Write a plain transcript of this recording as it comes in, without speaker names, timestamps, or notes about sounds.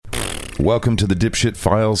Welcome to the Dipshit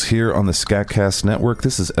Files here on the SKATCAST network.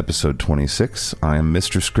 This is episode 26. I am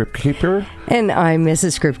Mr. Script Keeper. And I'm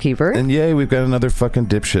Mrs. Script Keeper. And yay, we've got another fucking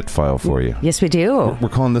dipshit file for you. Yes, we do. We're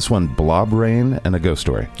calling this one Blob Rain and a Ghost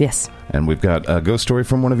Story. Yes. And we've got a ghost story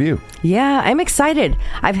from one of you. Yeah, I'm excited.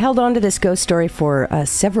 I've held on to this ghost story for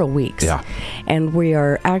several weeks. Yeah. And we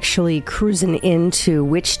are actually cruising into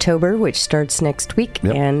Witchtober, which starts next week.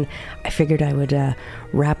 Yep. And I figured I would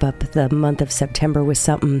wrap up the month of September with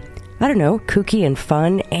something, I don't know, kooky and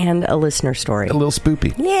fun and a listener story. A little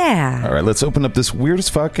spoopy. Yeah. All right, let's open up this weird as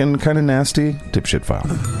fuck and kind of nasty dipshit file.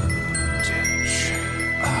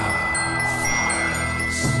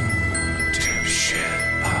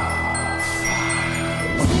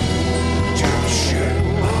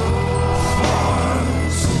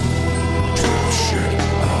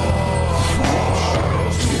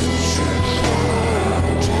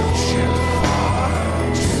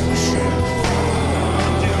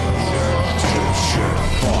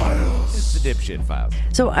 Dipshit Files.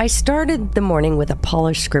 So I started the morning with a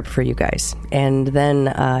polished script for you guys, and then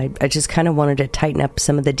I just kind of wanted to tighten up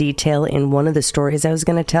some of the detail in one of the stories I was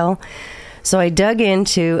going to tell. So I dug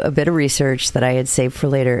into a bit of research that I had saved for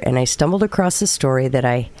later, and I stumbled across a story that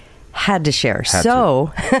I had to share.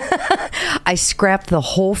 I scrapped the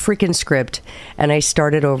whole freaking script, and I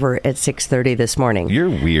started over at 6:30 this morning. You're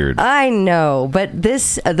weird. I know, but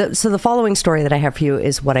so the following story that I have for you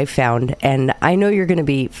is what I found, and I know you're going to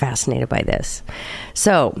be fascinated by this.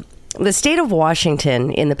 So, the state of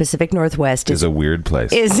Washington in the Pacific Northwest is a weird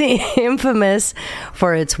place. Is infamous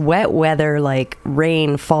for its wet weather, like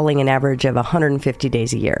rain falling an average of 150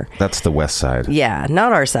 days a year. That's the west side. Yeah,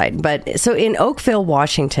 not our side. But so in Oakville,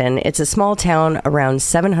 Washington, it's a small town around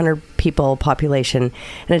 700 people population,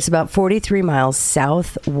 and it's about 43 miles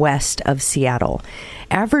southwest of Seattle.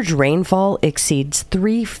 Average rainfall exceeds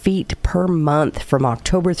 3 feet per month from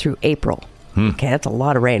October through April. Okay, that's a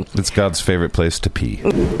lot of rain. It's God's favorite place to pee.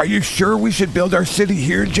 Are you sure we should build our city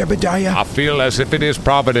here, Jebediah? I feel as if it is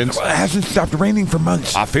providence. Well, it hasn't stopped raining for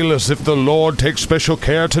months. I feel as if the Lord takes special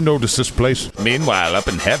care to notice this place. Meanwhile, up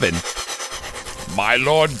in heaven, My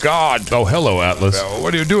Lord God. Oh, hello, Atlas.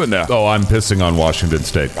 What are you doing there? Oh, I'm pissing on Washington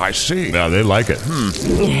State. I see. Yeah, they like it.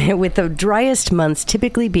 With the driest months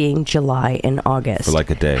typically being July and August. For like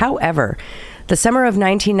a day. However, the summer of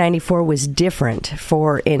 1994 was different,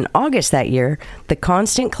 for in August that year, the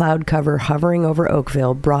constant cloud cover hovering over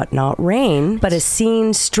Oakville brought not rain, but a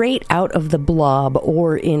scene straight out of The Blob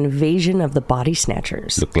or Invasion of the Body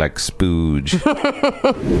Snatchers. Look like spooge.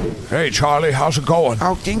 Hey, Charlie, how's it going?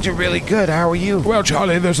 Oh, things are really good. How are you? Well,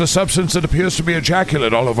 Charlie, there's a substance that appears to be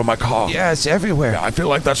ejaculate all over my car. Yeah, it's everywhere. I feel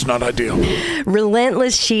like that's not ideal.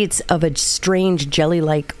 Relentless sheets of a strange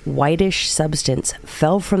jelly-like whitish substance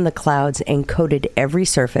fell from the clouds and coated every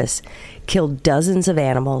surface, killed dozens of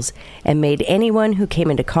animals, and made anyone who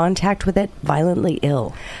came into contact with it violently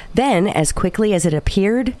ill. Then, as quickly as it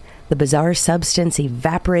appeared, the bizarre substance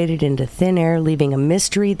evaporated into thin air, leaving a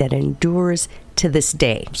mystery that endures to this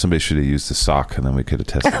day. Somebody should have used a sock, and then we could have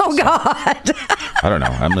tested. Oh, God! I don't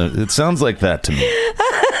know. It sounds like that to me.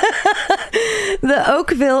 The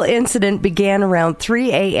Oakville incident began around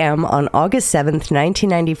 3 a.m. on August 7th,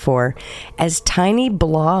 1994, as tiny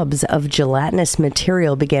blobs of gelatinous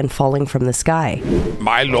material began falling from the sky.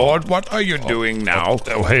 My Lord, what are you doing now?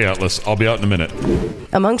 Oh, hey, Atlas. I'll be out in a minute.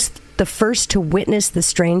 Amongst the first to witness the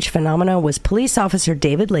strange phenomena was police officer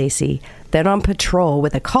David Lacey, then on patrol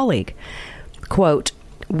with a colleague. Quote,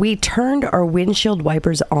 "We turned our windshield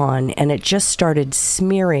wipers on, and it just started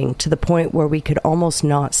smearing to the point where we could almost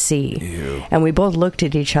not see. Ew. And we both looked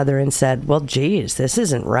at each other and said, well, geez, this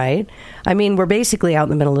isn't right. I mean, we're basically out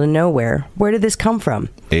in the middle of nowhere. Where did this come from?"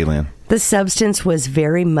 Alien. The substance was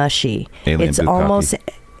very mushy. Alien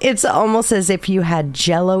It's almost as if you had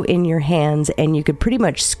Jell-O in your hands and you could pretty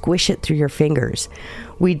much squish it through your fingers.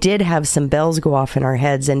 We did have some bells go off in our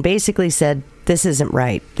heads and basically said, this isn't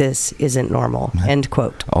right. This isn't normal. End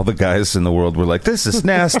quote. All the guys in the world were like, this is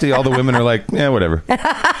nasty. All the women are like, yeah, whatever.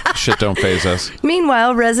 Shit don't faze us.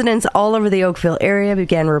 Meanwhile, residents all over the Oakville area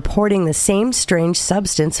began reporting the same strange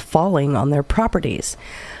substance falling on their properties.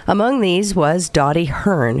 Among these was Dottie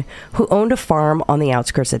Hearn, who owned a farm on the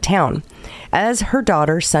outskirts of town. As her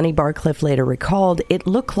daughter, Sunny Barcliffe, later recalled, it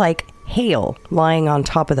looked like hail lying on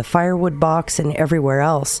top of the firewood box and everywhere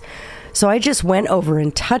else. So I just went over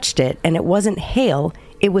and touched it, and it wasn't hail,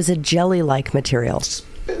 it was a jelly-like material.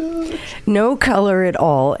 No color at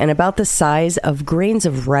all, and about the size of grains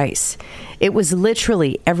of rice. It was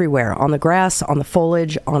literally everywhere, on the grass, on the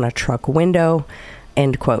foliage, on a truck window,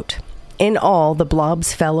 end quote. In all, the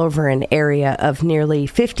blobs fell over an area of nearly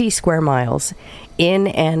 50 square miles in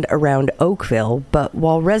and around Oakville, but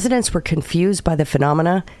while residents were confused by the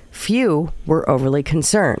phenomena, few were overly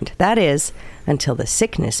concerned. That is, until the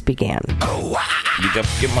sickness began. You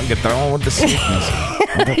get down with the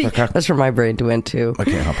sickness. That's where my brain went to. I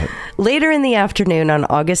can't help it. Later in the afternoon on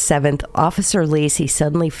August 7th, Officer Lacey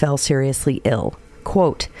suddenly fell seriously ill.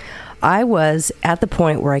 Quote, I was at the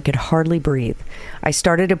point where I could hardly breathe. I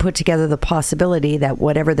started to put together the possibility that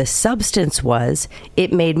whatever the substance was,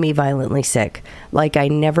 it made me violently sick, like I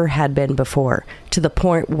never had been before, to the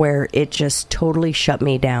point where it just totally shut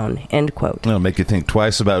me down, end quote. It'll make you think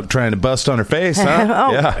twice about trying to bust on her face, huh?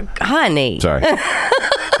 Oh, yeah. honey. Sorry.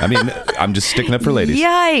 I mean, I'm just sticking up for ladies.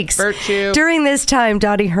 Yikes. Virtue. During this time,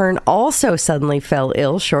 Dottie Hearn also suddenly fell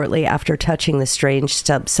ill shortly after touching the strange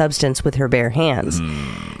substance with her bare hands.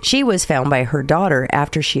 She was found by her daughter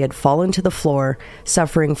after she had fallen to the floor,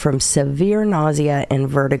 suffering from severe nausea and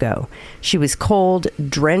vertigo. She was cold,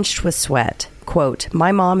 drenched with sweat. Quote,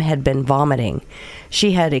 my mom had been vomiting.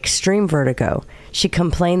 She had extreme vertigo. She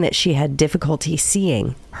complained that she had difficulty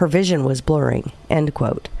seeing. Her vision was blurring, end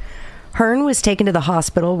quote. Hearn was taken to the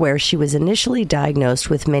hospital where she was initially diagnosed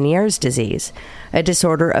with Meniere's disease, a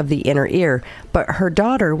disorder of the inner ear, but her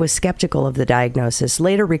daughter was skeptical of the diagnosis,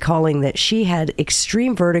 later recalling that she had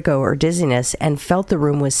extreme vertigo or dizziness and felt the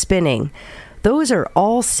room was spinning. Those are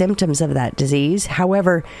all symptoms of that disease.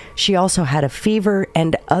 However, she also had a fever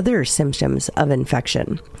and other symptoms of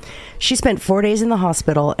infection. She spent 4 days in the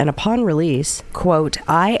hospital, and upon release, quote,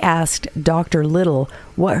 I asked Dr. Little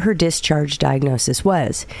what her discharge diagnosis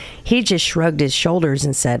was. He just shrugged his shoulders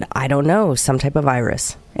and said, I don't know, some type of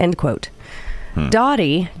virus, end quote.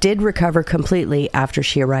 Dottie did recover completely after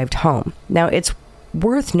she arrived home. Now, it's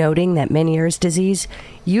worth noting that Meniere's disease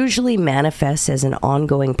usually manifests as an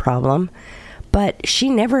ongoing problem, but she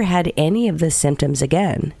never had any of the symptoms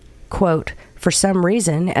again. Quote, for some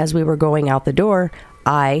reason, as we were going out the door,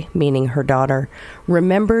 I, meaning her daughter,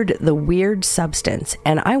 remembered the weird substance,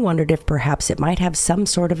 and I wondered if perhaps it might have some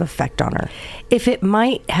sort of effect on her, if it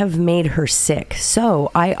might have made her sick. So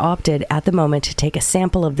I opted at the moment to take a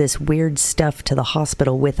sample of this weird stuff to the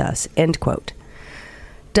hospital with us, end quote.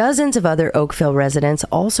 Dozens of other Oakville residents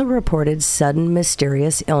also reported sudden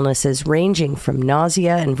mysterious illnesses ranging from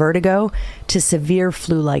nausea and vertigo to severe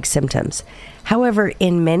flu-like symptoms. However,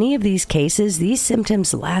 in many of these cases, these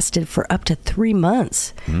symptoms lasted for up to 3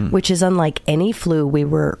 months, which is unlike any flu we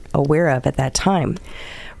were aware of at that time.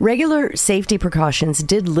 Regular safety precautions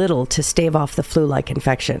did little to stave off the flu-like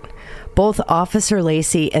infection. Both Officer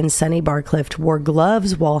Lacey and Sonny Barclift wore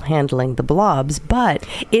gloves while handling the blobs, but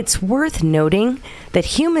it's worth noting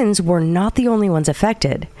that humans were not the only ones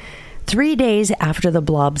affected. 3 days after the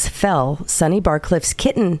blobs fell, Sonny Barclift's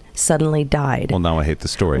kitten suddenly died. Well, now I hate the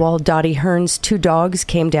story. While Dottie Hearn's 2 dogs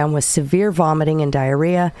came down with severe vomiting and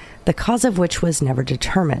diarrhea, the cause of which was never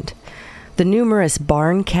determined. The numerous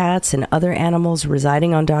barn cats and other animals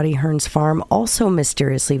residing on Dottie Hearn's farm also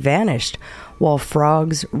mysteriously vanished, while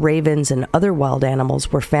frogs, ravens, and other wild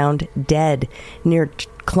animals were found dead near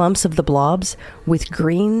clumps of the blobs with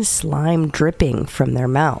green slime dripping from their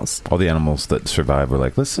mouths. All the animals that survived were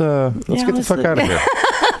like, let's get the fuck out of here.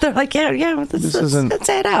 They're like, let's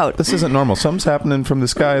head out. This isn't normal. Something's happening from the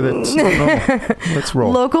sky that's not normal. Let's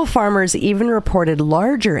roll. Local farmers even reported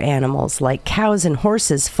larger animals like cows and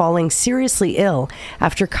horses falling seriously ill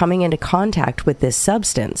after coming into contact with this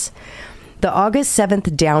substance. The August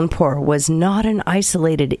 7th downpour was not an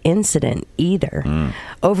isolated incident either.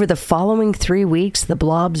 Over the following 3 weeks, the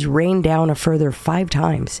blobs rained down a further 5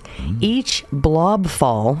 times. Each blob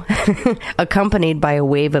fall accompanied by a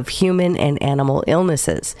wave of human and animal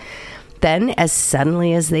illnesses. Then, as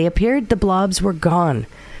suddenly as they appeared, the blobs were gone,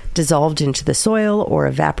 dissolved into the soil or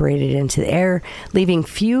evaporated into the air, leaving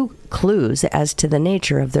few clues as to the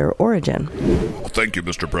nature of their origin. Well, thank you,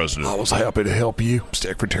 Mr. President. I was happy to help you,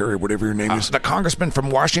 Secretary, whatever your name is. The congressman from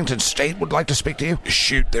Washington State would like to speak to you.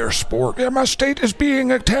 Shoot there, sport. Yeah, my state is being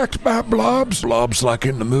attacked by blobs. Blobs like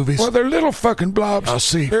in the movies? Well, they're little fucking blobs. I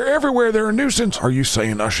see. They're everywhere. They're a nuisance. Are you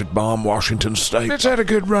saying I should bomb Washington State? It's had a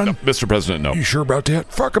good run. No, Mr. President, no. You sure about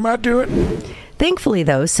that? Fuck 'em, I'd do it. Thankfully,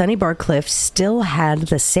 though, Sonny Barclift still had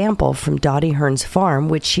the sample from Dottie Hearn's farm,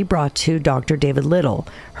 which she brought to Dr. David Little,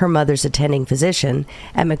 her mother's attending physician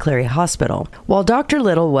at McCleary Hospital. While Dr.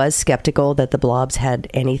 Little was skeptical that the blobs had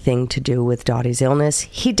anything to do with Dottie's illness,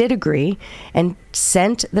 he did agree and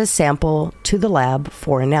sent the sample to the lab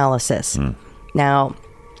for analysis. Now,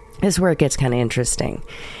 this is where it gets kind of interesting.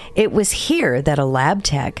 It was here that a lab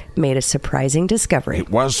tech made a surprising discovery. It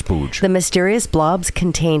was spooge. The mysterious blobs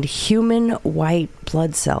contained human white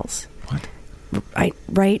blood cells. What?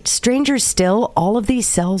 Right? Stranger still, all of these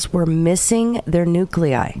cells were missing their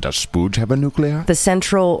nuclei. Does spooge have a nuclei? The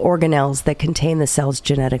central organelles that contain the cell's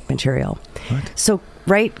genetic material. What? So,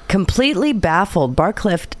 completely baffled,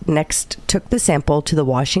 Barcliffe next took the sample to the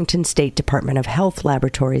Washington State Department of Health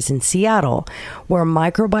laboratories in Seattle, where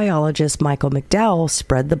microbiologist Michael McDowell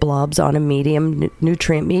spread the blobs on a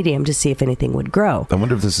nutrient medium to see if anything would grow. I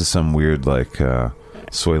wonder if this is some weird,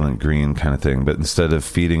 Soylent Green kind of thing, but instead of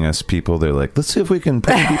feeding us people, they're like, let's see if we can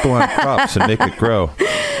put people on crops and make it grow.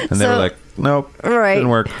 And they were like, nope, didn't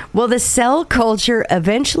work. Well, the cell culture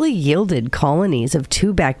eventually yielded colonies of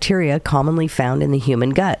 2 bacteria commonly found in the human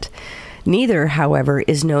gut. Neither, however,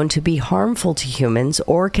 is known to be harmful to humans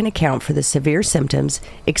or can account for the severe symptoms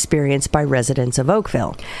experienced by residents of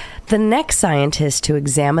Oakville. The next scientist to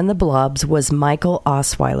examine the blobs was Michael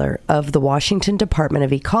Osweiler of the Washington Department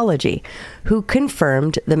of Ecology, who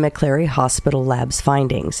confirmed the McCleary Hospital lab's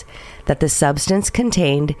findings that the substance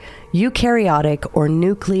contained eukaryotic or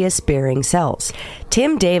nucleus-bearing cells.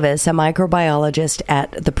 Tim Davis, a microbiologist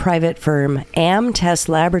at the private firm Test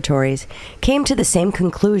Laboratories, came to the same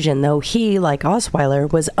conclusion, though he, like Osweiler,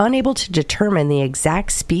 was unable to determine the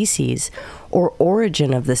exact species or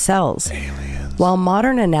origin of the cells. Aliens. While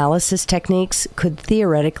modern analysis techniques could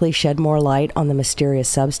theoretically shed more light on the mysterious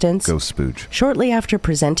substance, Go spooge. shortly after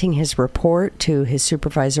presenting his report to his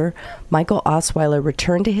supervisor, Michael Osweiler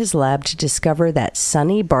returned to his lab to discover that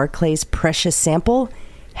Sonny Barclay's precious sample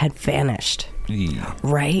had vanished.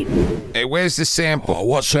 Right? Hey, where's the sample? Oh,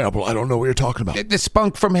 what sample? I don't know what you're talking about. The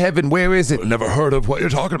spunk from heaven, where is it? Never heard of what you're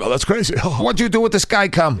talking about. That's crazy. What'd you do with the sky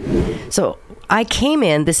cum? So I came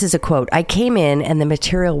in, this is a quote, I came in and the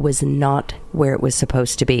material was not where it was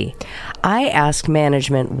supposed to be. I asked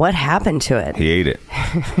management what happened to it. He ate it.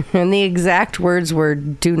 And the exact words were,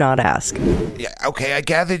 do not ask. Yeah, okay, I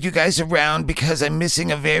gathered you guys around because I'm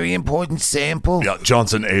missing a very important sample. Yeah,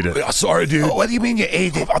 Johnson ate it. Yeah, sorry, dude. Oh, what do you mean you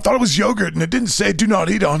ate it? I thought it was yogurt and it didn't say do not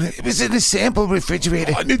eat on it. It was in the sample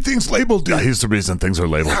refrigerator. I need things labeled, dude. Yeah, here's the reason things are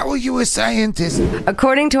labeled. How are you a scientist?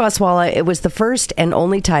 According to Osweiler, it was the first and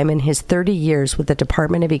only time in his 30 years with the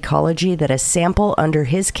Department of Ecology that a sample under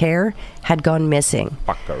his care had gone missing.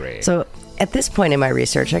 Fuckery. So at this point in my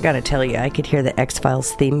research, I got to tell you, I could hear the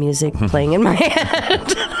X-Files theme music playing in my head.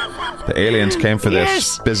 The aliens came for their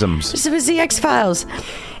Yes. spisms. This was the X-Files.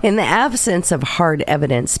 In the absence of hard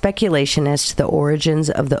evidence, speculation as to the origins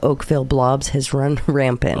of the Oakville blobs has run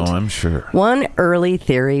rampant. Oh, I'm sure. One early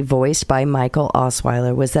theory voiced by Michael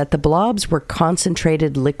Osweiler was that the blobs were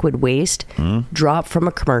concentrated liquid waste dropped from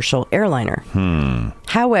a commercial airliner.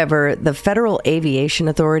 However, the Federal Aviation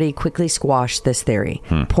Authority quickly squashed this theory,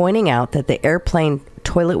 pointing out that the airplane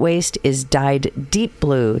toilet waste is dyed deep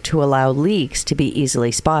blue to allow leaks to be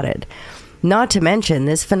easily spotted. Not to mention,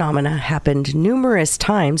 this phenomena happened numerous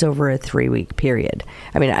times over a 3-week period.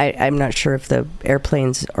 I mean, I'm not sure if the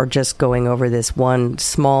airplanes are just going over this one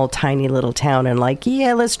small, tiny little town and like,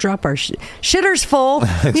 yeah, let's drop our shitter's full.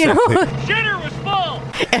 You know? Shitter was full!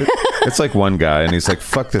 It's like one guy, and he's like,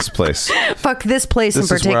 fuck this place. Fuck this place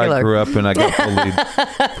This in is where I particular. grew up, and I got bullied.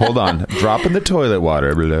 Hold on. Drop in the toilet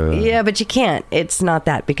water. Blah. Yeah, but you can't. It's not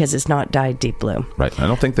that because it's not dyed deep blue. Right. I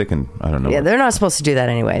don't think they can. I don't know. Yeah, they're not supposed to do that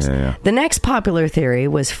anyways. Yeah. The next popular theory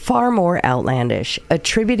was far more outlandish,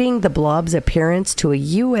 attributing the blob's appearance to a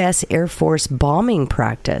U.S. Air Force bombing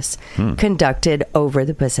practice conducted over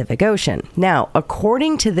the Pacific Ocean. Now,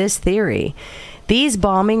 according to this theory, these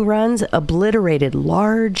bombing runs obliterated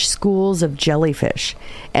large schools of jellyfish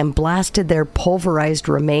and blasted their pulverized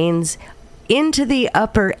remains into the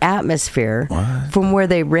upper atmosphere from where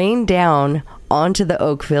they rained down onto the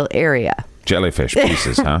Oakville area. Jellyfish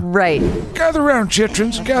pieces, huh? Right. Gather round,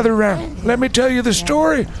 chitrons, gather round. Let me tell you the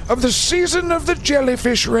story of the season of the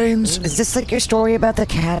jellyfish rains. Is this like your story about the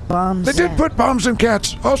cat bombs? They did put bombs in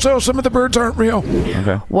cats. Also, some of the birds aren't real.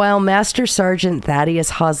 Okay. While Master Sergeant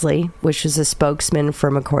Thaddeus Hosley, which was a spokesman for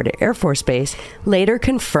McChord Air Force Base, later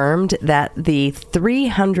confirmed that the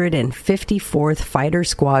 354th Fighter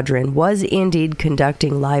Squadron was indeed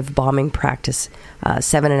conducting live bombing practice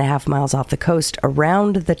 7.5 miles off the coast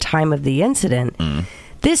around the time of the incident.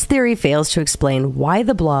 This theory fails to explain why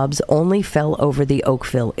the blobs only fell over the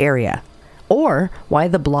Oakville area, or why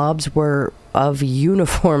the blobs were of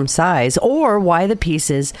uniform size, or why the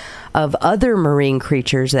pieces of other marine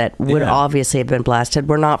creatures that would obviously have been blasted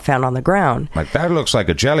were not found on the ground. Like, that looks like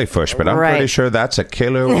a jellyfish, but I'm pretty sure that's a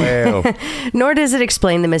killer whale. Nor does it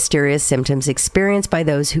explain the mysterious symptoms experienced by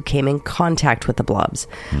those who came in contact with the blobs.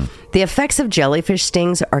 The effects of jellyfish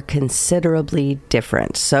stings are considerably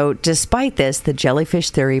different. So despite this, the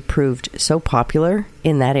jellyfish theory proved so popular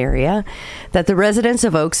in that area that the residents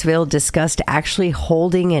of Oaksville discussed actually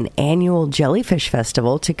holding an annual jellyfish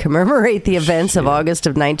festival to commemorate the events of August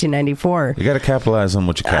of 1994. You got to capitalize on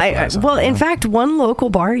what you capitalize on. Well, in fact, one local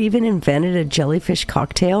bar even invented a jellyfish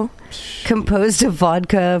cocktail composed of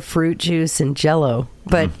vodka, fruit juice, and Jell-O.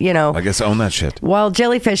 But, I guess own that shit. While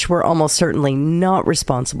jellyfish were almost certainly not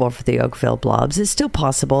responsible for the Oakville blobs, it's still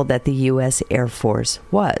possible that the U.S. Air Force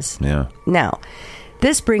was. Yeah. Now,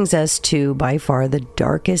 this brings us to, by far, the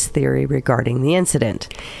darkest theory regarding the incident.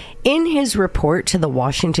 In his report to the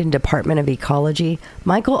Washington Department of Ecology,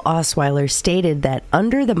 Michael Osweiler stated that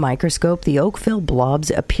under the microscope, the Oakville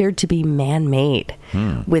blobs appeared to be man-made,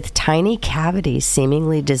 with tiny cavities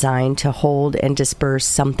seemingly designed to hold and disperse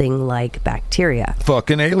something like bacteria.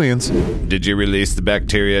 Fucking aliens. Did you release the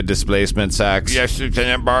bacteria displacement sacks? Yes,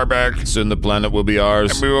 Lieutenant Barbeck. Soon the planet will be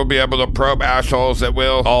ours. And we will be able to probe assholes that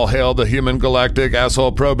will. All hail the Human Galactic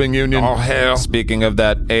Asshole Probing Union. All hail. Speaking of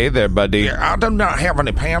that, hey there, buddy. I do not have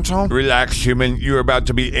any pants on. Relax, human. You're about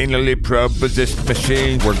to be anally probed with this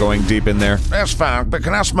machine. We're going deep in there. That's fine, but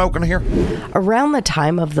can I smoke in here? Around the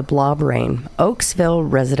time of the blob rain,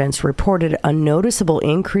 Oaksville residents reported a noticeable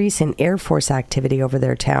increase in Air Force activity over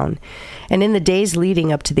their town. And in the days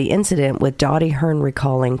leading up to the incident, with Dottie Hearn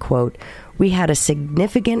recalling, quote, "We had a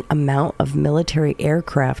significant amount of military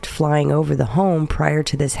aircraft flying over the home prior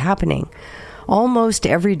to this happening. Almost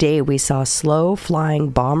every day we saw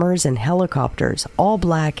slow-flying bombers and helicopters, all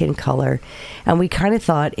black in color, and we kind of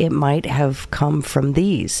thought it might have come from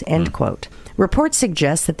these," end quote. Reports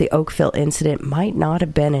suggest that the Oakville incident might not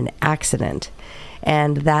have been an accident,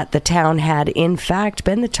 and that the town had, in fact,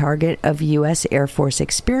 been the target of U.S. Air Force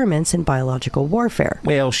experiments in biological warfare.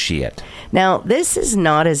 Well, shit. Now, this is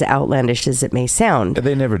not as outlandish as it may sound.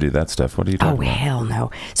 They never do that stuff. What are you talking about? Oh, hell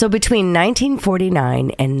no. So between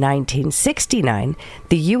 1949 and 1969,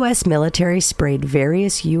 the U.S. military sprayed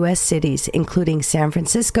various U.S. cities, including San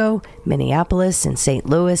Francisco, Minneapolis, and St.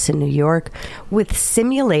 Louis in New York, with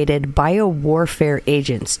simulated biowarfare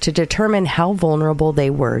agents to determine how vulnerable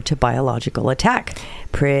they were to biological attack.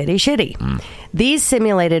 Pretty shitty. These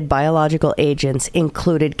simulated biological agents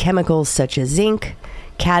included chemicals such as zinc,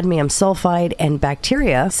 cadmium sulfide, and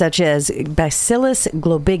bacteria such as Bacillus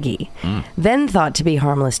globigii, then thought to be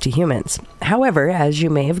harmless to humans. However, as you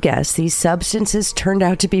may have guessed, these substances turned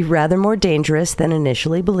out to be rather more dangerous than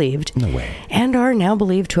initially believed. No way. And are now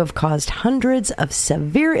believed to have caused hundreds of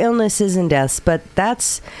severe illnesses and deaths, but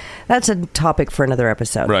that's a topic for another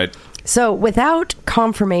episode. Right. So, without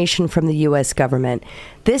confirmation from the U.S. government,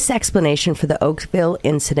 this explanation for the Oakville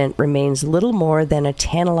incident remains little more than a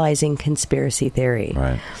tantalizing conspiracy theory.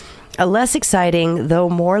 Right. A less exciting, though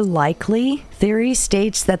more likely, theory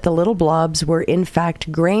states that the little blobs were in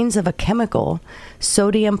fact grains of a chemical,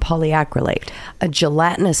 sodium polyacrylate, a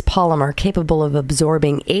gelatinous polymer capable of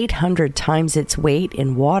absorbing 800 times its weight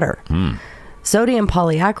in water. Sodium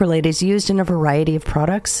polyacrylate is used in a variety of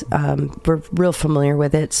products. We're real familiar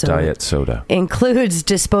with it. So Diet soda. Includes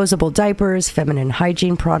disposable diapers, feminine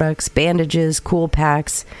hygiene products, bandages, cool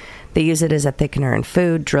packs. They use it as a thickener in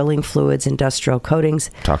food, drilling fluids, industrial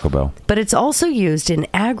coatings. Taco Bell. But it's also used in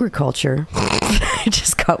agriculture. I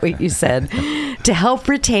just got what you said. To help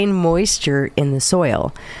retain moisture in the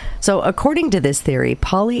soil. So according to this theory,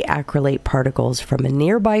 polyacrylate particles from a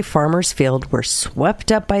nearby farmer's field were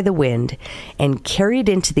swept up by the wind and carried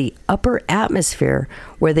into the upper atmosphere,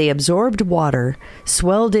 where they absorbed water,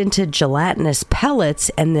 swelled into gelatinous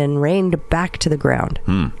pellets, and then rained back to the ground.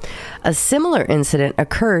 A similar incident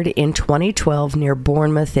occurred in 2012 near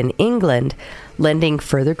Bournemouth in England, lending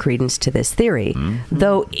further credence to this theory.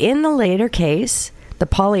 Though in the later case, the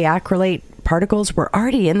polyacrylate particles were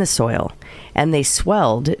already in the soil, and they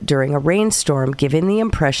swelled during a rainstorm, giving the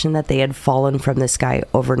impression that they had fallen from the sky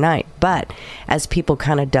overnight. But as people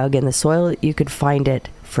kind of dug in the soil, you could find it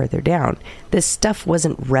further down. This stuff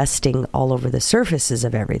wasn't resting all over the surfaces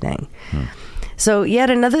of everything. So yet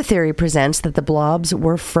another theory presents that the blobs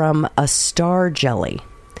were from a star jelly.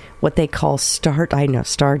 What they call star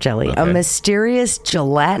jelly, Okay. a mysterious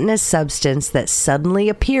gelatinous substance that suddenly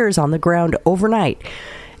appears on the ground overnight,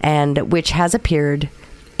 and which has appeared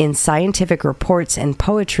in scientific reports and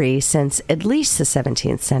poetry since at least the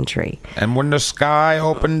 17th century. And when the sky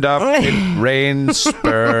opened up, it rained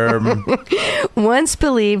sperm. Once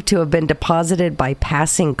believed to have been deposited by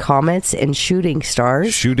passing comets and shooting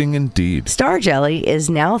stars. Shooting indeed. Star jelly is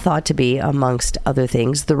now thought to be, amongst other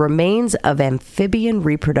things, the remains of amphibian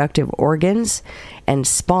reproductive organs and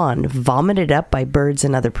spawn vomited up by birds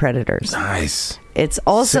and other predators. Nice. It's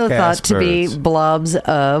also Sick-ass thought to be birds. blobs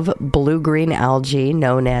of blue-green algae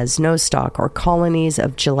known as nostoc, or colonies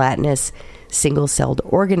of gelatinous single-celled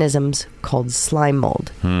organisms called slime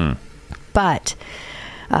mold. But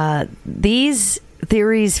these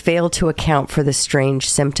theories fail to account for the strange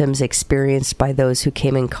symptoms experienced by those who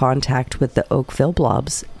came in contact with the Oakville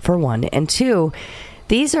blobs, for one. And two,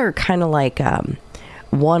 these are kind of like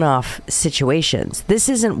one-off situations. This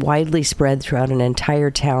isn't widely spread throughout an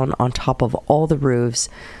entire town on top of all the roofs,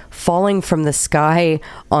 falling from the sky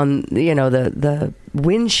on, the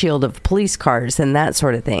windshield of police cars and that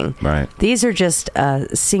sort of thing. Right. These are just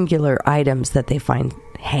singular items that they find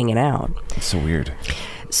hanging out. It's so weird.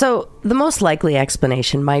 So the most likely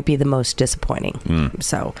explanation might be the most disappointing.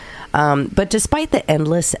 But despite the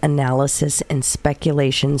endless analysis and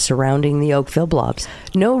speculation surrounding the Oakville blobs,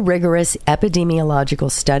 no rigorous epidemiological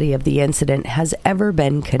study of the incident has ever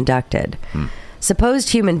been conducted.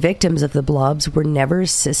 Supposed human victims of the blobs were never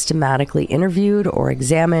systematically interviewed or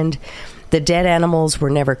examined. The dead animals were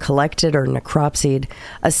never collected or necropsied.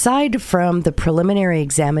 Aside from the preliminary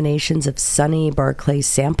examinations of Sonny Barclay's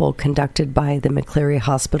sample conducted by the McCleary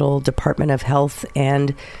Hospital Department of Health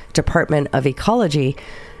and Department of Ecology,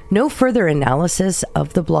 no further analysis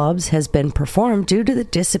of the blobs has been performed due to the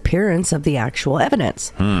disappearance of the actual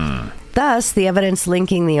evidence. Thus, the evidence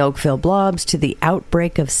linking the Oakville blobs to the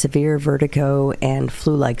outbreak of severe vertigo and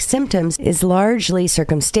flu-like symptoms is largely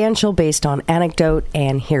circumstantial based on anecdote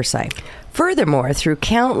and hearsay. Furthermore, through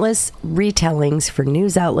countless retellings for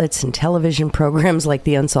news outlets and television programs like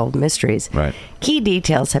The Unsolved Mysteries, key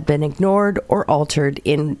details have been ignored or altered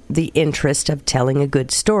in the interest of telling a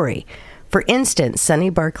good story. For instance, Sonny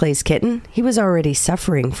Barclay's kitten, he was already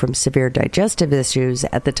suffering from severe digestive issues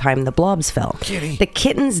at the time the blobs fell. Kitty. The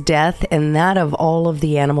kitten's death and that of all of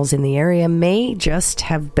the animals in the area may just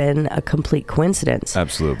have been a complete coincidence.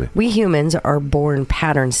 Absolutely. We humans are born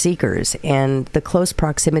pattern seekers, and the close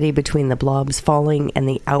proximity between the blobs falling and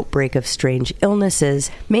the outbreak of strange illnesses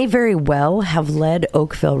may very well have led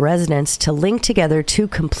Oakville residents to link together two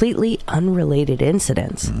completely unrelated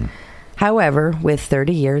incidents. However, with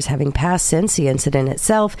 30 years having passed since the incident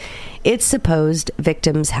itself, its supposed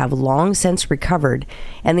victims have long since recovered,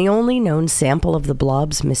 and the only known sample of the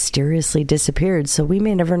blobs mysteriously disappeared, so we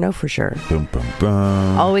may never know for sure. Boom, boom,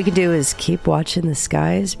 boom. All we can do is keep watching the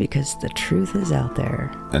skies because the truth is out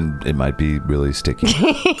there. And it might be really sticky.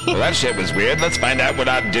 Well, that shit was weird. Let's find out what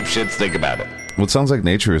our dipshits think about it. Well, it sounds like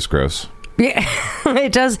nature is gross. Yeah,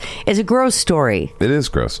 it does. It's a gross story. It is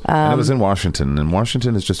gross. And it was in Washington, and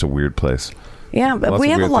Washington is just a weird place. Yeah, but Lots we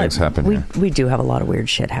of have weird a lot. things happen here. We do have a lot of weird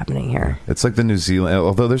shit happening here. It's like the New Zealand,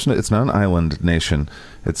 although it's not an island nation.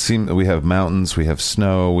 It seems we have mountains, we have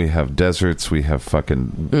snow, we have deserts, we have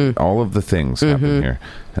fucking all of the things happen here.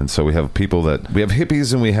 And so we have people we have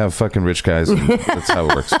hippies and we have fucking rich guys. And that's how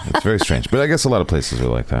it works. It's very strange. But I guess a lot of places are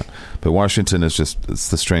like that. But Washington is it's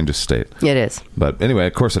the strangest state. It is. But anyway,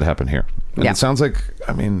 of course it happened here. And Yeah. it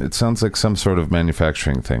sounds like some sort of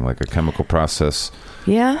manufacturing thing, like a chemical process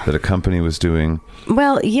that a company was doing.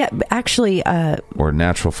 Well, yeah, actually... or a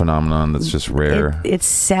natural phenomenon that's just rare. It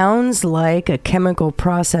sounds like a chemical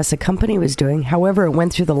process a company was doing. However, it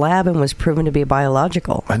went through the lab and was proven to be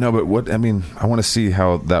biological. I know, but I want to see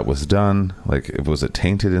how that was done. Like, was it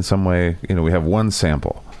tainted in some way? We have one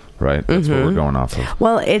sample, right? That's what we're going off of.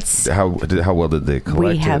 Well, it's... How well did they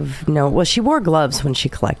collect it? Well, she wore gloves when she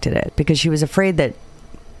collected it because she was afraid that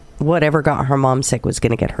whatever got her mom sick was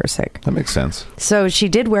going to get her sick. That makes sense. So she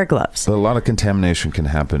did wear gloves. But a lot of contamination can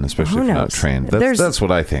happen, especially Who if you're not knows? trained. That's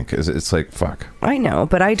what I think. It's like, fuck. I know,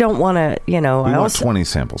 but I don't want to, We want 20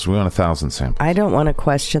 samples. We want 1,000 samples. I don't want to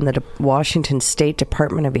question the Washington State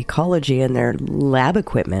Department of Ecology and their lab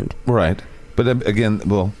equipment. Right. But again,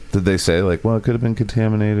 did they say, it could have been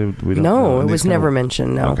contaminated? We don't know. No, it was never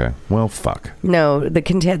mentioned, no. Okay. Well, fuck. No,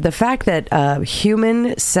 the fact that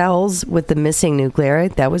human cells with the missing nuclei,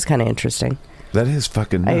 that was kind of interesting. That is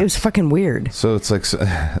fucking nuts. It was fucking weird. So it's like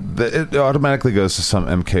it automatically goes to some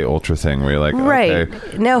MK Ultra thing where you're like, right.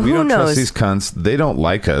 Okay, now we who don't knows? trust these cunts. They don't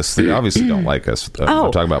like us. They obviously don't like us.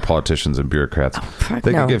 I'm talking about politicians and bureaucrats.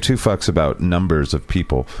 They can give two fucks about numbers of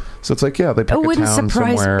people. So it's like, yeah, they pick a town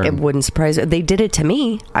somewhere. It wouldn't surprise. They did it to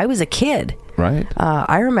me. I was a kid. Right.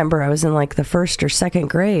 I remember I was in like the 1st or 2nd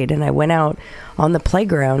grade, and I went out on the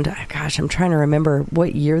playground. Gosh, I'm trying to remember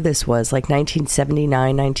what year this was, like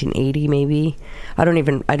 1979, 1980 maybe. I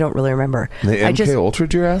don't really remember. They MK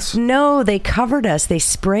Ultra'd your ass? No, they covered us. They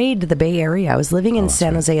sprayed the Bay Area. I was living in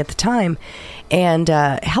San Jose at the time, and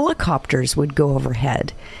helicopters would go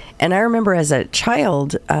overhead. And I remember as a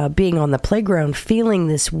child being on the playground, feeling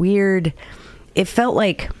this weird, it felt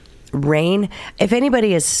like rain. If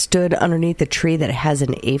anybody has stood underneath a tree that has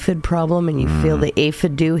an aphid problem and you feel the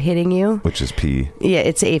aphid dew hitting you. Which is pee. Yeah,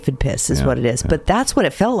 it's aphid piss is what it is. Yeah. But that's what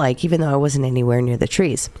it felt like, even though I wasn't anywhere near the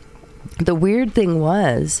trees. The weird thing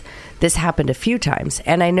was, this happened a few times.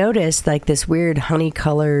 And I noticed like this weird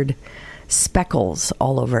honey-colored speckles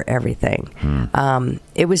all over everything.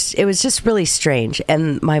 It was just really strange.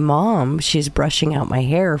 And my mom, she's brushing out my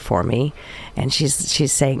hair for me, and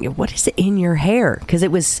she's saying, "What is in your hair?" Because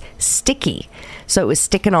it was sticky, so it was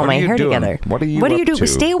sticking all my hair together. What are you doing?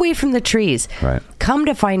 Stay away from the trees. Right. Come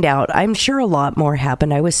to find out, I'm sure a lot more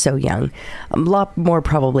happened. I was so young. A lot more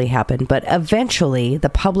probably happened, but eventually the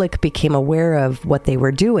public became aware of what they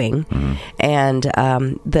were doing, and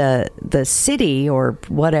the city or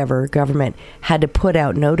whatever government had to put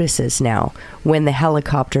out notices now when the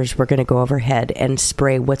helicopters were going to go overhead and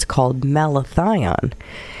spray what's called malathion.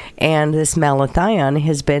 And this malathion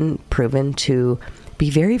has been proven to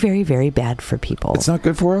be very, very, very bad for people. It's not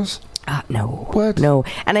good for us? No. What? No.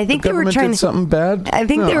 And I think they were trying to something bad. I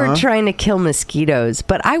think they were trying to kill mosquitoes,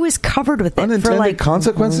 but I was covered with it unintended for like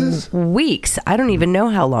consequences? Weeks. I don't even know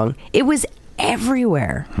how long. It was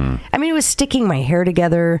everywhere. I mean, it was sticking my hair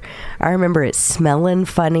together. I remember it smelling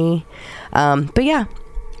funny. But yeah,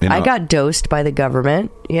 I got dosed by the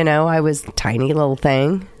government. You know, I was a tiny little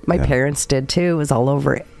thing. My parents did too. It was all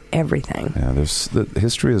over everything. Yeah, the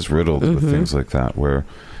history is riddled with things like that where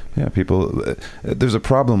people, there's a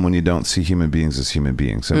problem when you don't see human beings as human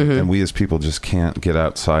beings. And we as people just can't get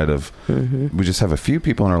outside of, we just have a few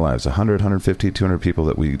people in our lives, 100, 150, 200 people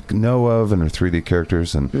that we know of and are 3D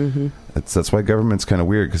characters. And that's why government's kind of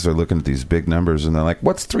weird, because they're looking at these big numbers and they're like,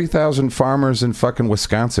 what's 3,000 farmers in fucking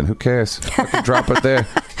Wisconsin? Who cares? Drop it there.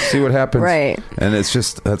 See what happens. Right. And it's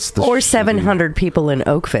just, that's the... Or 700 people in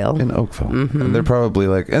Oakville. And they're probably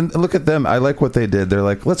like, and look at them. I like what they did. They're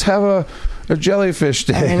like, let's have a jellyfish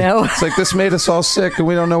day. I know. It's like, this made us all sick and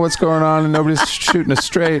we don't know what's going on and nobody's shooting us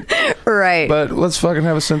straight. Right. But let's fucking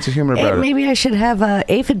have a sense of humor about it. Maybe I should have a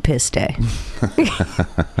aphid piss day.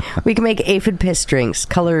 We can make aphid piss drinks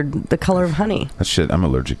the color of honey. That shit, I'm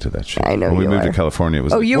allergic to that shit. I know. When we moved to California, it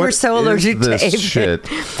was you were so allergic to aphid shit.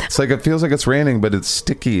 It's like, it feels like it's raining, but it's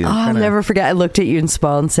sticky. And I'll never forget. I looked at you and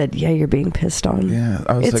smiled and said, "Yeah, you're being pissed on." Yeah,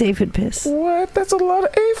 I was it's like, aphid piss. What? That's a lot of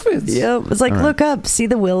aphids. Yeah, it was like, look up, see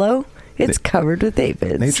the willow? It's covered with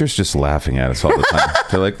aphids. Nature's just laughing at us all the time.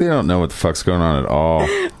 They're like, they don't know what the fuck's going on at all.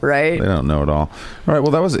 Right. They don't know at all. All right,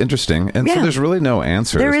 well, that was interesting. And so there's really no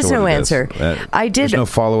answer. There is no answer. There's no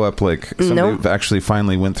follow-up, like somebody actually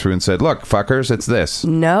finally went through and said, look, fuckers, it's this.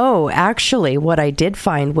 No, actually, what I did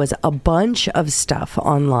find was a bunch of stuff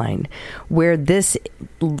online where this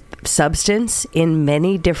substance in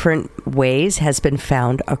many different ways has been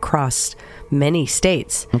found across many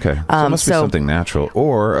states. Okay. So it must be something natural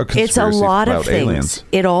or a conspiracy it's a lot about of things. Aliens.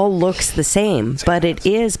 It all looks the same, but it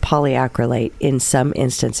is polyacrylate in some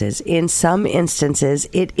instances. In some instances,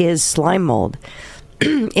 it is slime mold.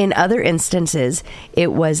 In other instances,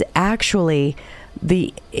 it was actually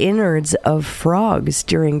the innards of frogs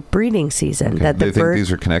during breeding season. Okay. That the they think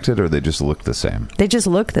these are connected, or they just look the same? They just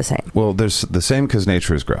look the same. Well, there's the same because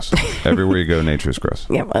nature is gross. Everywhere you go, nature is gross.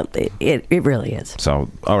 Yeah, well, it really is. So,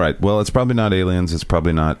 all right. Well, it's probably not aliens. It's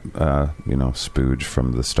probably not, spooge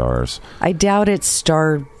from the stars. I doubt it's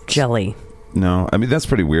star jelly. No, I mean, that's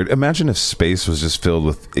pretty weird. Imagine if space was just filled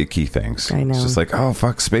with icky things. I know. It's just like, oh,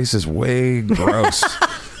 fuck, space is way gross.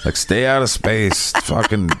 Like, stay out of space. It's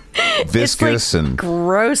fucking viscous and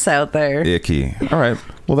gross out there. Icky. All right.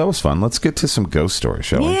 Well, that was fun. Let's get to some ghost stories,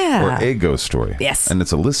 shall we? Yeah. Or a ghost story. Yes. And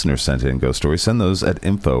it's a listener sent in ghost story. Send those at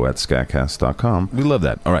info@SKATCAST.com. We love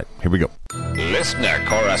that. All right. Here we go. Listener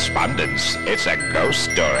correspondence. It's a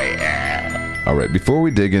ghost story. All right. Before we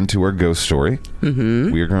dig into our ghost story,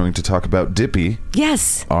 we are going to talk about Dippy.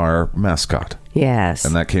 Yes. Our mascot. Yes.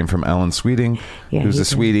 And that came from Alan Sweeting, who's a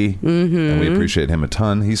sweetie, and we appreciate him a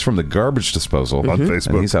ton. He's from the Garbage Disposal on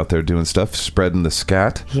Facebook. And he's out there doing stuff, spreading the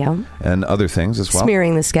scat and other things as well.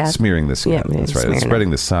 Smearing the scat. Smearing the scat. Yeah, that's right.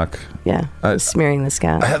 Spreading the suck. Yeah, smearing the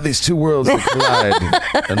scat. I have these two worlds that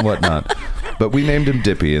collide and whatnot. But we named him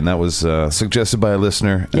Dippy, and that was suggested by a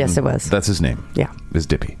listener. Yes, it was. That's his name. Yeah. Is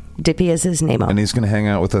Dippy. Dippy is his name. And he's going to hang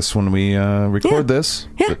out with us when we record this,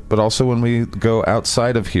 but also when we go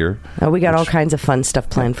outside of here. We got all kinds of fun stuff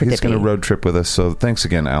planned for Dippy. He's going to road trip with us, so thanks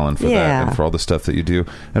again, Alan, for that, and for all the stuff that you do,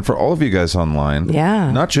 and for all of you guys online.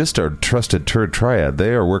 Yeah. Not just our trusted turd triad. They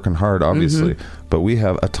are working hard, obviously, but we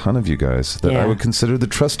have a ton of you guys that I would consider the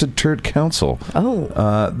trusted turd council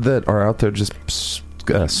that are out there just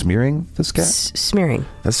smearing the scat. Smearing.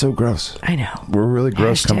 That's so gross. I know. We're a really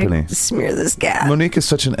gross company. Smear the scat. Monique is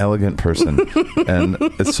such an elegant person, and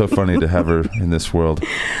it's so funny to have her in this world.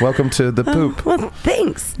 Welcome to the poop. Well,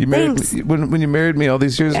 thanks. You married me, when you married me all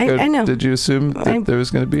these years ago. I know. Did you assume that there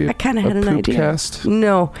was going to be I kind of had an poop idea. cast?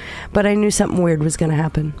 No, but I knew something weird was going to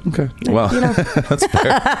happen. Okay. Well, that's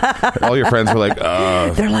fair. All your friends were like,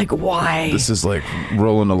 they're like, why? This is like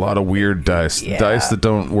rolling a lot of weird dice. Yeah. Dice that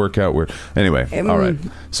don't work out weird. Anyway, all right.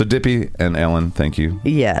 So Dippy and Ellen, thank you.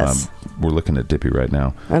 Yes. We're looking at Dippy right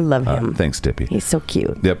now. I love him. Thanks, Dippy. He's so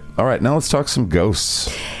cute. Yep. All right. Now let's talk some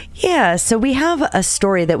ghosts. Yeah. So we have a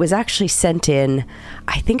story that was actually sent in,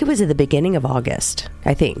 I think it was at the beginning of August,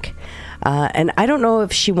 I think. And I don't know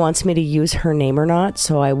if she wants me to use her name or not,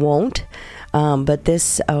 so I won't. But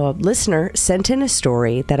this listener sent in a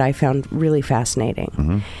story that I found really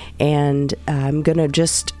fascinating. And I'm going to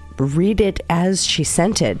just read it as she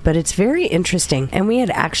sent it, but it's very interesting. And we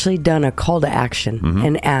had actually done a call to action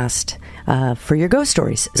and asked for your ghost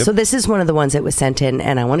stories. Yep. So this is one of the ones that was sent in,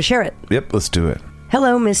 and I want to share it. Yep, let's do it.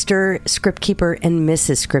 Hello, Mr. Scriptkeeper and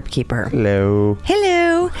Mrs. Scriptkeeper. Hello.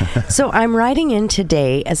 Hello. So I'm writing in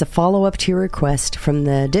today as a follow-up to your request from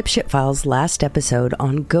the DIPSH Files last episode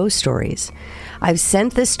on ghost stories. I've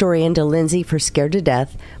sent this story into Lindsay for Scared to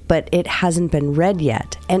Death, but it hasn't been read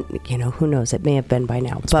yet. And, who knows? It may have been by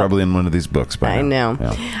now. It's probably in one of these books by now. I know.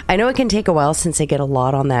 Yeah. I know it can take a while since they get a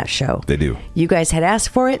lot on that show. They do. You guys had asked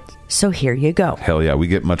for it, so here you go. Hell yeah, we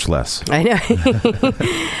get much less. I know.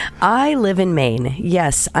 I live in Maine.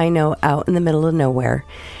 Yes, I know, out in the middle of nowhere.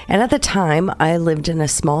 And at the time, I lived in a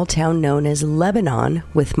small town known as Lebanon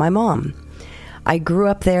with my mom. I grew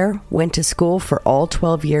up there, went to school for all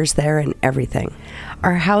 12 years there and everything.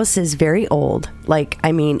 Our house is very old,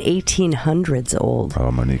 1800s old. Oh,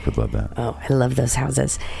 Monique would love that. Oh, I love those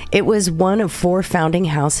houses. It was one of 4 founding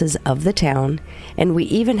houses of the town, and we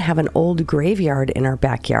even have an old graveyard in our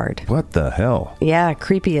backyard. What the hell? Yeah,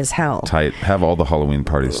 creepy as hell. Tight. Have all the Halloween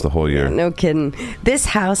parties the whole year. Yeah, no kidding. This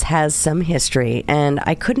house has some history, and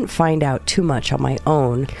I couldn't find out too much on my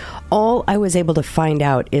own. All I was able to find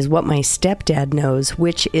out is what my stepdad knows,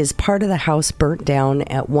 which is part of the house burnt down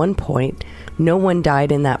at one point. No one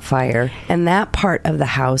died in that fire, and that part of the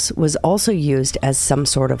house was also used as some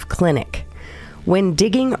sort of clinic. When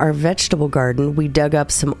digging our vegetable garden, we dug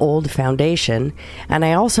up some old foundation, and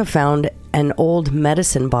I also found an old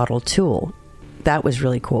medicine bottle tool. That was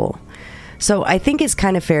really cool. So I think it's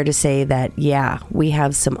kind of fair to say that, yeah, we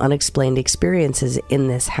have some unexplained experiences in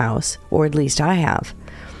this house, or at least I have.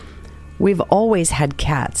 We've always had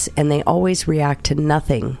cats, and they always react to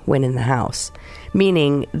nothing when in the house,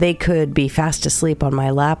 meaning they could be fast asleep on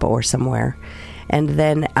my lap or somewhere, and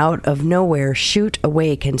then out of nowhere shoot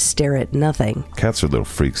awake and stare at nothing. Cats are little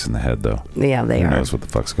freaks in the head, though. Yeah, they are. Who knows what the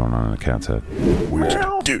fuck's going on in a cat's head?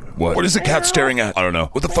 Dude, what is the cat staring at? I don't know.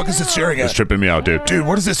 What the fuck is it staring at? It's tripping me out, dude. Dude,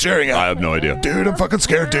 what is it staring at? I have no idea. Dude, I'm fucking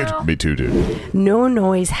scared, dude. Me too, dude. No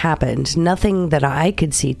noise happened. Nothing that I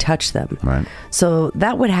could see touched them. Right. So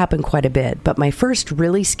that would happen quite a bit. But my first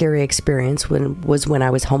really scary experience was when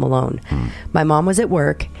I was home alone. My mom was at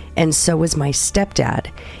work, and so was my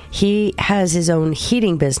stepdad. He has his own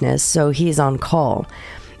heating business, so he's on call.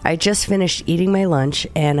 I just finished eating my lunch,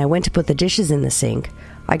 and I went to put the dishes in the sink.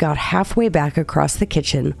 I got halfway back across the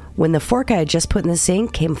kitchen when the fork I had just put in the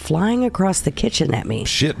sink came flying across the kitchen at me.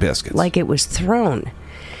 Shit biscuits. Like it was thrown.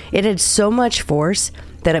 It had so much force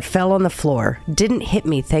that it fell on the floor, didn't hit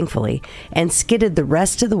me, thankfully, and skidded the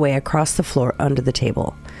rest of the way across the floor under the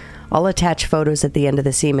table. I'll attach photos at the end of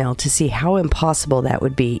this email to see how impossible that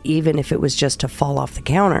would be, even if it was just to fall off the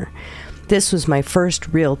counter. This was my first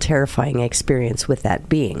real terrifying experience with that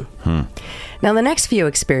being. Now, the next few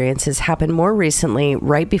experiences happened more recently,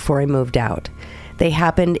 right before I moved out. They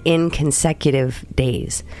happened in consecutive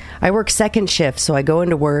days. I work second shift, so I go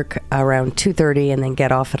into work around 2:30 and then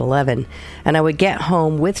get off at 11. And I would get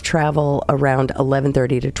home with travel around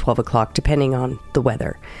 11:30 to 12 o'clock, depending on the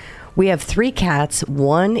weather. We have 3 cats.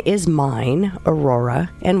 One is mine, Aurora,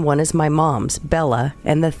 and one is my mom's, Bella,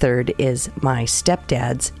 and the third is my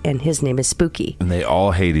stepdad's, and his name is Spooky. And they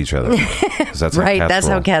all hate each other. 'Cause that's how right, cats that's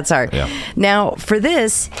roll. how cats are. Yeah. Now, for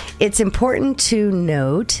this, it's important to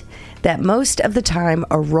note that most of the time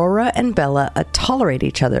Aurora and Bella tolerate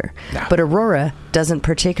each other. But Aurora doesn't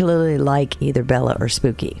particularly like either Bella or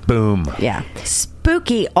Spooky. Boom. Yeah.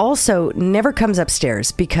 Spooky also never comes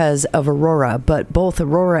upstairs because of Aurora, but both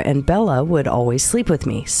Aurora and Bella would always sleep with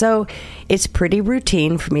me. So it's pretty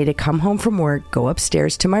routine for me to come home from work, go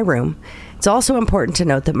upstairs to my room. It's also important to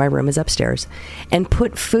note that my room is upstairs, and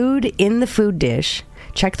put food in the food dish,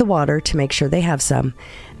 check the water to make sure they have some.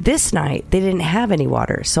 This night, they didn't have any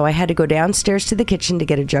water, so I had to go downstairs to the kitchen to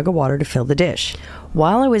get a jug of water to fill the dish.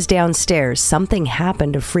 While I was downstairs, something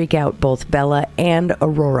happened to freak out both Bella and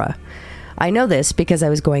Aurora. I know this because I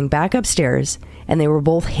was going back upstairs, and they were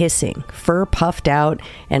both hissing, fur puffed out,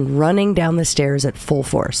 and running down the stairs at full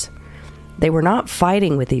force. They were not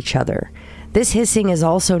fighting with each other. This hissing is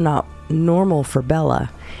also not normal for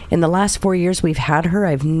Bella. In the last 4 years we've had her,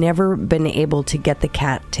 I've never been able to get the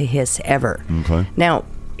cat to hiss ever. Okay. Now,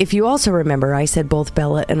 if you also remember, I said both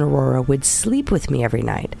Bella and Aurora would sleep with me every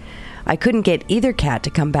night. I couldn't get either cat to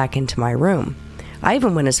come back into my room. I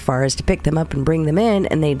even went as far as to pick them up and bring them in,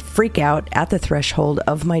 and they'd freak out at the threshold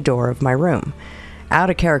of my door of my room. Out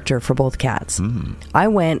of character for both cats. I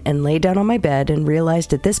went and lay down on my bed and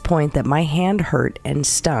realized at this point that my hand hurt and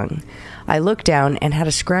stung. I looked down and had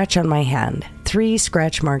a scratch on my hand, 3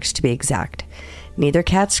 scratch marks to be exact. Neither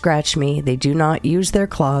cat scratched me. They do not use their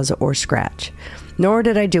claws or scratch. Nor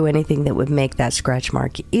did I do anything that would make that scratch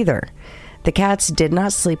mark either. The cats did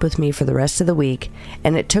not sleep with me for the rest of the week,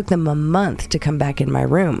 and it took them a month to come back in my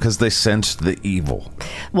room. Because they sensed the evil.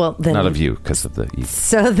 Well, then, not of you, because of the evil.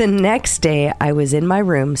 So the next day, I was in my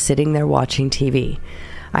room sitting there watching TV.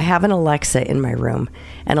 I have an Alexa in my room,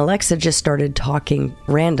 and Alexa just started talking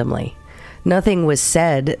randomly. Nothing was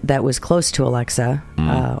said that was close to Alexa.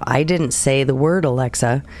 I didn't say the word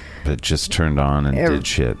Alexa. But it just turned on and did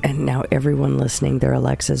shit. And now everyone listening, their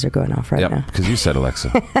Alexas are going off right now. Because you said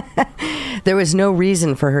Alexa. There was no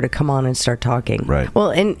reason for her to come on and start talking. Right. Well,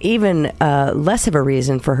 and even less of a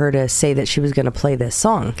reason for her to say that she was going to play this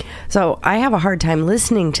song. So I have a hard time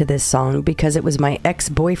listening to this song because it was my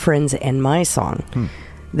ex-boyfriend's and my song.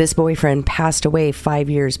 This boyfriend passed away 5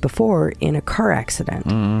 years before in a car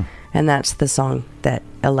accident. And that's the song that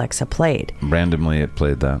Alexa played. Randomly, it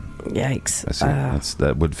played that. Yikes. I see.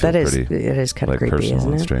 That would feel pretty. It is kind of like creepy, personal isn't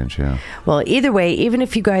it? and strange, yeah. Well, either way, even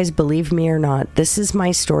if you guys believe me or not, this is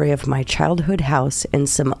my story of my childhood house and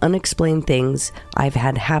some unexplained things I've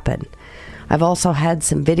had happen. I've also had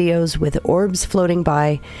some videos with orbs floating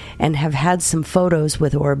by and have had some photos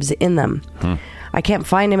with orbs in them. I can't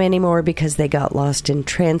find them anymore because they got lost in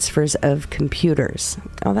transfers of computers.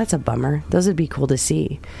 Oh, that's a bummer. Those would be cool to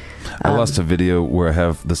see. I lost a video where I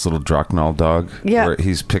have this little Drachnall dog. Yeah. Where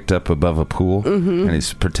he's picked up above a pool and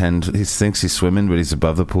he thinks he's swimming, but he's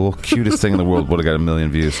above the pool. Cutest thing in the world. Would have got 1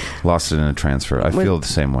 million views. Lost it in a transfer. I feel the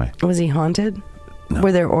same way. Was he haunted? No.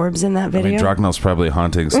 Were there orbs in that video? I mean, Drachnall's probably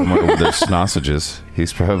haunting someone with their snossages.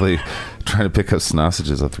 He's probably trying to pick up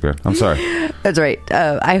snossages off the ground. I'm sorry. That's right.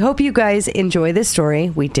 I hope you guys enjoy this story.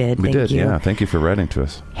 We did. We did, you. yeah. Thank you for writing to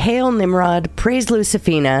us. Hail Nimrod. Praise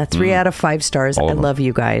Lucifina. 3 out of 5 stars. I love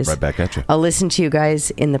you guys. Right back at you. I'll listen to you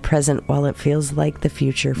guys in the present while it feels like the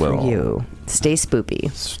future for you. Stay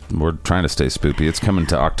spoopy. We're trying to stay spoopy. It's coming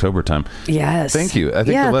to October time. Yes. Thank you. I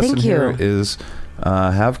think the lesson here is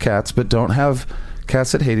have cats, but don't have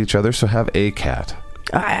cats that hate each other, so have a cat.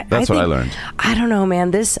 That's what I learned. I don't know,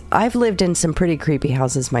 man. I've lived in some pretty creepy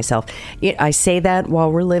houses myself. I say that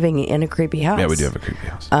while we're living in a creepy house. Yeah, we do have a creepy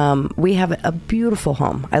house. We have a beautiful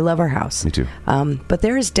home. I love our house. Me too. But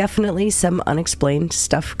there is definitely some unexplained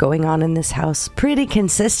stuff going on in this house pretty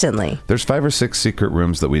consistently. There's 5 or 6 secret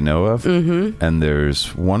rooms that we know of, and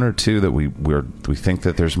there's 1 or 2 that we think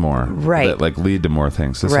that there's more. Right. That like lead to more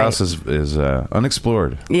things. This house is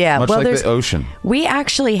unexplored. Yeah. Much like the ocean. We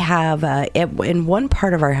actually have in one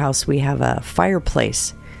part of our house we have a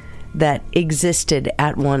fireplace that existed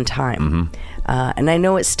at one time, and I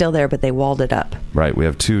know it's still there, but they walled it up. Right, we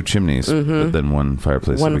have 2 chimneys, but then 1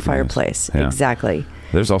 fireplace. One fireplace, exactly.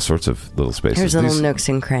 There's all sorts of little spaces. There's little nooks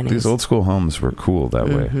and crannies. These old school homes were cool that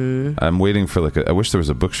way. I'm waiting for I wish there was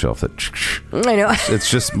a bookshelf that. I know.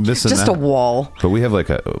 It's just missing just that. a wall. But we have like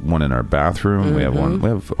one in our bathroom. We have one. We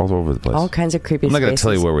have all over the place. All kinds of creepy. I'm not going to spaces.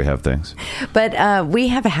 tell you where we have things. But we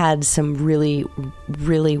have had some really,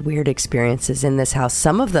 really weird experiences in this house.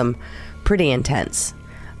 Some of them pretty intense.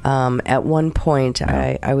 At one point,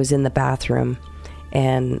 I was in the bathroom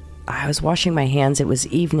and I was washing my hands. It was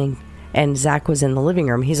evening. And Zach was in the living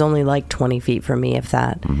room. He's only like 20 feet from me, if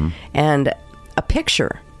that. And a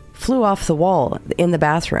picture flew off the wall in the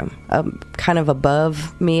bathroom, kind of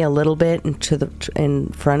above me a little bit and in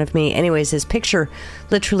front of me. Anyways, his picture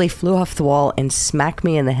literally flew off the wall and smacked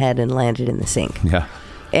me in the head and landed in the sink. Yeah.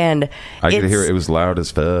 And I could hear it was loud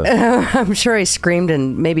as fuck. I'm sure I screamed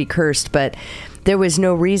and maybe cursed, but there was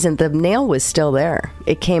no reason. The nail was still there.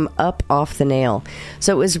 It came up off the nail.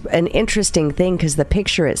 So it was an interesting thing because the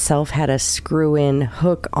picture itself had a screw-in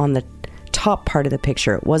hook on the top part of the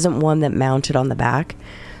picture. It wasn't one that mounted on the back.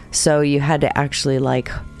 So you had to actually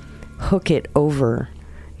like hook it over,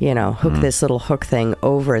 hook this little hook thing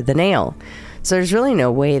over the nail. So there's really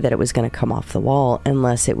no way that it was going to come off the wall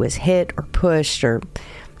unless it was hit or pushed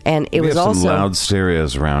and it was also some loud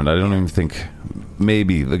stereos around. I don't even think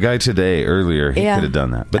maybe the guy today earlier he could have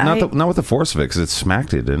done that, but not with the force of it because it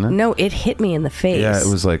smacked it, didn't it? No, it hit me in the face. Yeah, it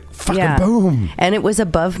was like fucking boom, and it was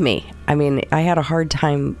above me. I mean, I had a hard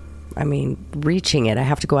time. Reaching it. I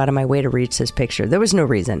have to go out of my way to reach this picture. There was no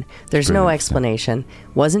reason. There's no explanation.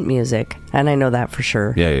 Wasn't music, and I know that for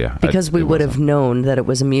sure. Yeah. Because we would have known that it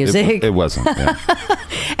was music. It wasn't. Yeah.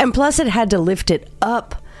 And plus, it had to lift it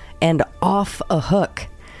up and off a hook.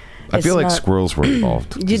 I feel like squirrels were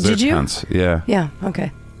involved. Did you? Cunts. Yeah. Yeah.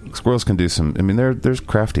 Okay. Squirrels can do some. I mean, they're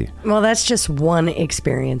crafty. Well, that's just one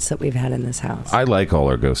experience that we've had in this house. I like all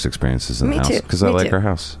our ghost experiences in the house because I like our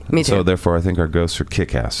house. Me too. So therefore, I think our ghosts are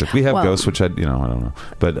kick-ass. If we have ghosts, which I don't know,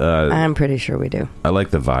 but I'm pretty sure we do. I like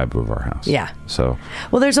the vibe of our house. Yeah. So.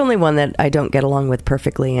 Well, there's only one that I don't get along with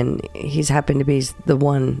perfectly, and he's happened to be the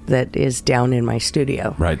one that is down in my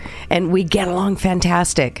studio. Right. And we get along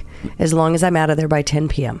fantastic as long as I'm out of there by 10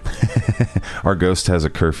 p.m. Our ghost has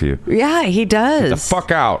a curfew. Yeah, he does. Get the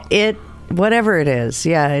fuck out. Whatever it is,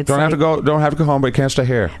 yeah. It's don't have to go home, but you can't stay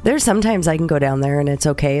here. There's sometimes I can go down there and it's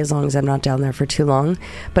okay as long as I'm not down there for too long.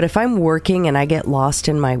 But if I'm working and I get lost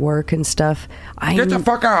in my work and stuff, Get the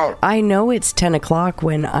fuck out. I know it's 10 o'clock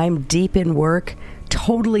when I'm deep in work,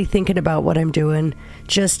 totally thinking about what I'm doing,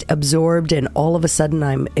 just absorbed, and all of a sudden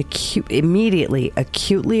I'm immediately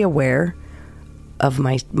acutely aware of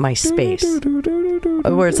my space.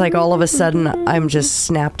 Where it's like all of a sudden I'm just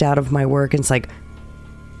snapped out of my work and it's like,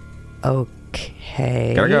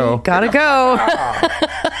 okay. Gotta go.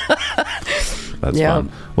 That's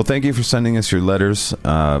fun. Well, thank you for sending us your letters.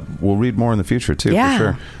 We'll read more in the future, too, for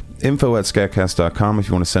sure. info@SKATCAST.com if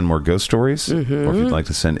you want to send more ghost stories, or if you'd like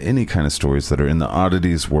to send any kind of stories that are in the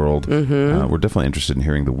oddities world. We're definitely interested in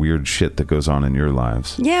hearing the weird shit that goes on in your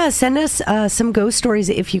lives. Yeah, send us some ghost stories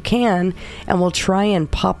if you can, and we'll try and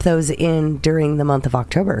pop those in during the month of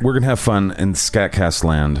October. We're going to have fun in SKATCAST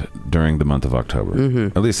land during the month of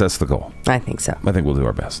October. At least that's the goal. I think so. I think we'll do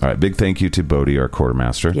our best. All right, big thank you to Bodie, our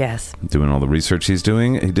quartermaster. Yes. Doing all the research he's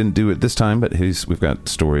doing. He didn't do it this time, but we've got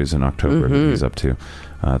stories in October that he's up to.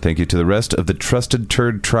 Thank you to the rest of the Trusted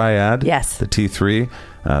Turd Triad. Yes. The T3.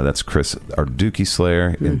 That's Chris, our Dookie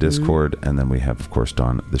Slayer in Discord. And then we have, of course,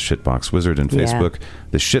 Don, the Shitbox Wizard in Facebook.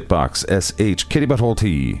 The Shitbox, SH, Kitty Butthole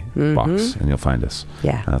T box. And you'll find us.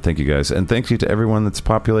 Yeah. Thank you, guys. And thank you to everyone that's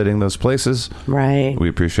populating those places. Right. We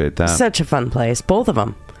appreciate that. Such a fun place. Both of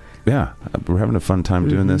them. Yeah. We're having a fun time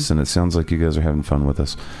doing this, and it sounds like you guys are having fun with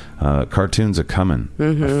us. Cartoons are coming.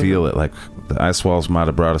 I feel it. Like the Ice Walls might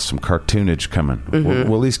have brought us some cartoonage coming. We'll at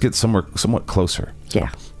least get somewhat closer. Yeah.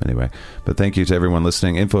 Anyway, but thank you to everyone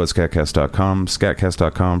listening. info@SKATCAST.com,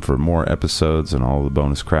 SKATCAST.com for more episodes and all the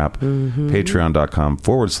bonus crap.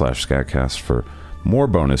 Patreon.com/SKATCAST for more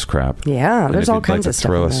bonus crap. Yeah, and there's all kinds of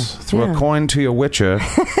stuff. Throw a coin to your witcher.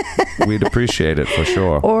 We'd appreciate it for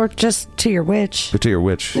sure. Or just to your witch. To your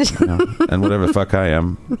witch. And whatever the fuck I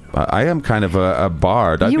am. I am kind of a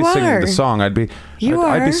bard. I'd be singing the song. I'd be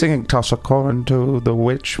singing Toss a Coin to the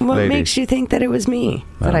Witch What lady. makes you think that it was me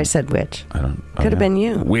that I said witch? Could have been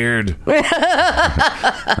you. Weird. Well,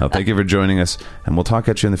 thank you for joining us, and we'll talk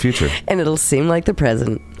at you in the future. And it'll seem like the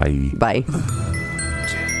present. Bye. Bye.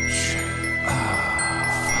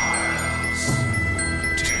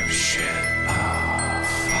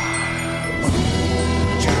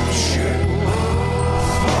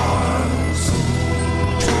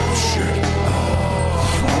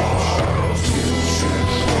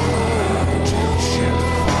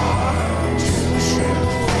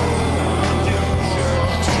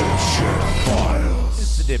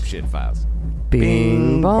 Dipshit Files.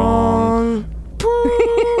 Bing bong.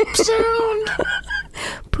 Poop sound.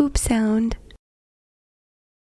 Poop sound.